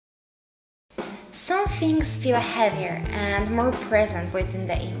Some things feel heavier and more present within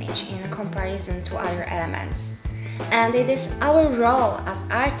the image in comparison to other elements. And it is our role as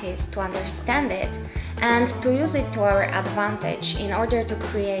artists to understand it and to use it to our advantage in order to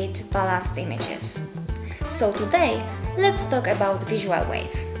create balanced images. So today, let's talk about visual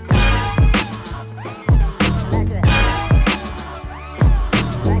wave.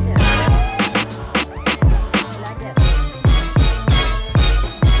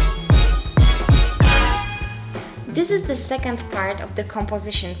 This is the second part of the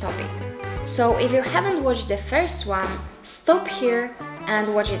composition topic. So if you haven't watched the first one, stop here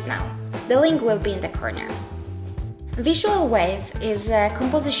and watch it now. The link will be in the corner. Visual wave is a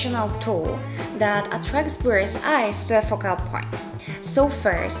compositional tool that attracts viewers' eyes to a focal point. So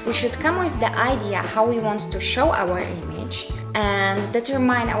first, we should come with the idea how we want to show our image and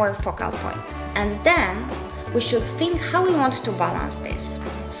determine our focal point. And then, we should think how we want to balance this.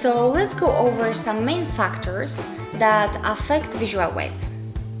 So let's go over some main factors that affect visual wave.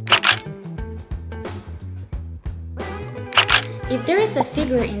 If there is a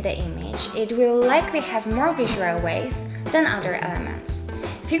figure in the image, it will likely have more visual wave than other elements.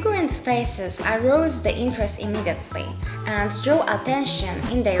 Figure and faces arouse the interest immediately and draw attention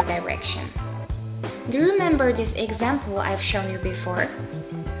in their direction. Do you remember this example I've shown you before?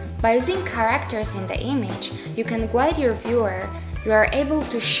 By using characters in the image, you can guide your viewer. You are able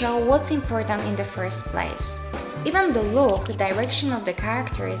to show what's important in the first place. Even the look, direction of the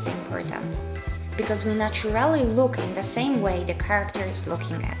character is important, because we naturally look in the same way the character is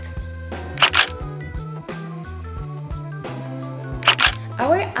looking at.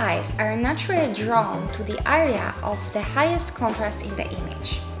 Our eyes are naturally drawn to the area of the highest contrast in the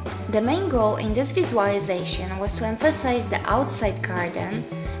image. The main goal in this visualization was to emphasize the outside garden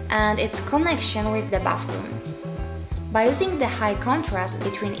and its connection with the bathroom. By using the high contrast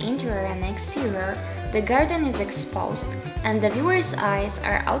between interior and exterior, the garden is exposed and the viewer's eyes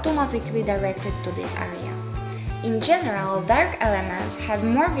are automatically directed to this area. In general, dark elements have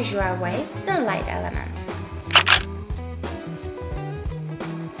more visual wave than light elements.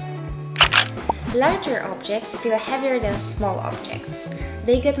 Larger objects feel heavier than small objects.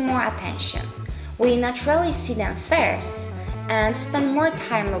 They get more attention. We naturally see them first and spend more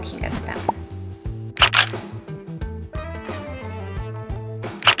time looking at them.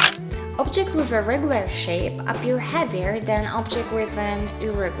 Objects with a regular shape appear heavier than objects with an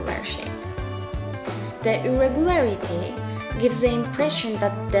irregular shape. The irregularity gives the impression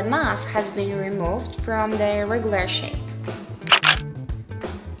that the mass has been removed from the regular shape.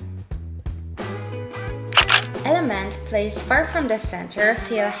 Elements placed far from the center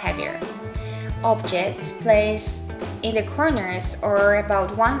feel heavier. Objects placed in the corners or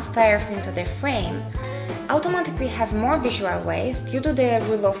about 1/3 into the frame automatically have more visual wave due to the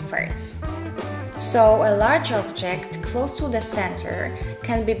rule of thirds. So a large object close to the center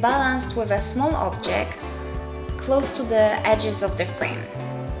can be balanced with a small object close to the edges of the frame.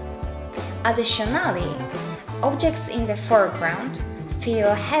 Additionally, objects in the foreground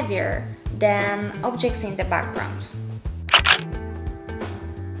feel heavier than objects in the background.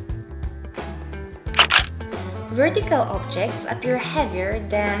 Vertical objects appear heavier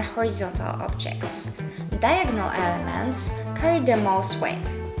than horizontal objects. Diagonal elements carry the most weight.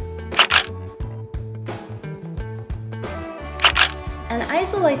 An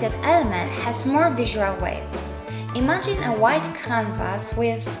isolated element has more visual weight. Imagine a white canvas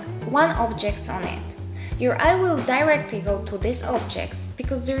with one object on it. Your eye will directly go to these objects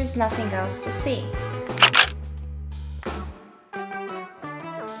because there is nothing else to see.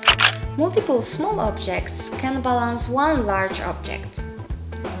 Multiple small objects can balance one large object.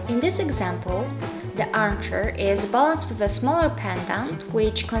 In this example, the armchair is balanced with a smaller pendant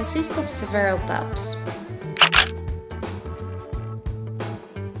which consists of several bulbs.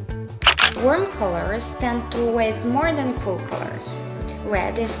 Warm colors tend to weigh more than cool colors.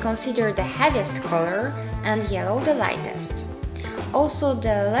 Red is considered the heaviest color and yellow the lightest. Also,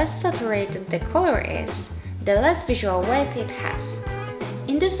 the less saturated the color is, the less visual weight it has.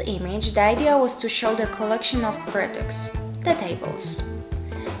 In this image, the idea was to show the collection of products, the tables.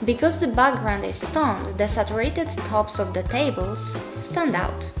 Because the background is toned, the saturated tops of the tables stand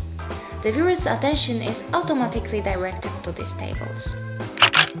out. The viewer's attention is automatically directed to these tables.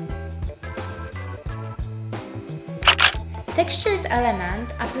 Textured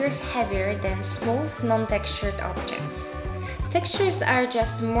element appears heavier than smooth, non-textured objects. Textures are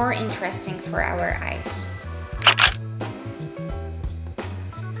just more interesting for our eyes.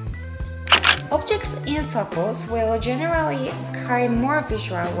 Objects in focus will generally carry more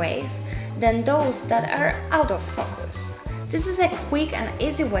visual wave than those that are out of focus. This is a quick and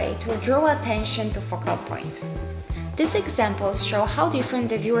easy way to draw attention to focal point. These examples show how different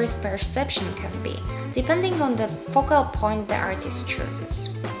the viewer's perception can be, depending on the focal point the artist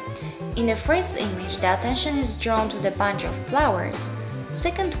chooses. In the first image, the attention is drawn to the bunch of flowers.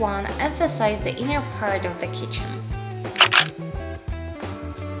 Second one emphasizes the inner part of the kitchen.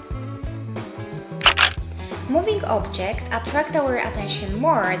 Moving objects attract our attention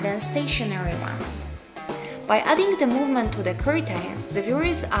more than stationary ones. By adding the movement to the curtains, the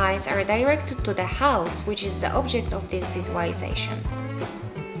viewer's eyes are directed to the house, which is the object of this visualization.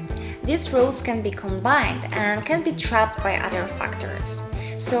 These rules can be combined and can be trapped by other factors.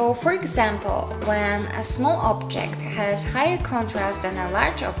 So, for example, when a small object has higher contrast than a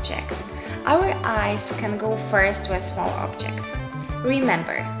large object, our eyes can go first to a small object.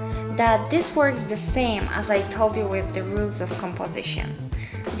 Remember that this works the same as I told you with the rules of composition.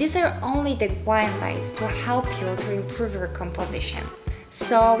 These are only the guidelines to help you to improve your composition.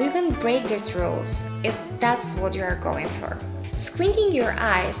 So you can break these rules if that's what you are going for. Squinting your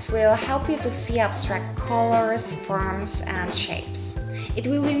eyes will help you to see abstract colors, forms, and shapes. It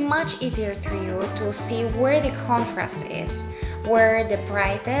will be much easier to you to see where the contrast is, where the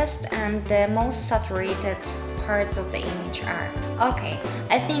brightest and the most saturated parts of the image are. Okay,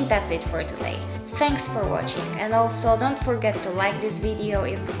 I think that's it for today. Thanks for watching, and also don't forget to like this video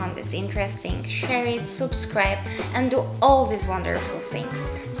if you found this interesting, share it, subscribe, and do all these wonderful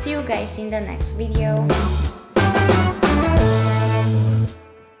things. See you guys in the next video.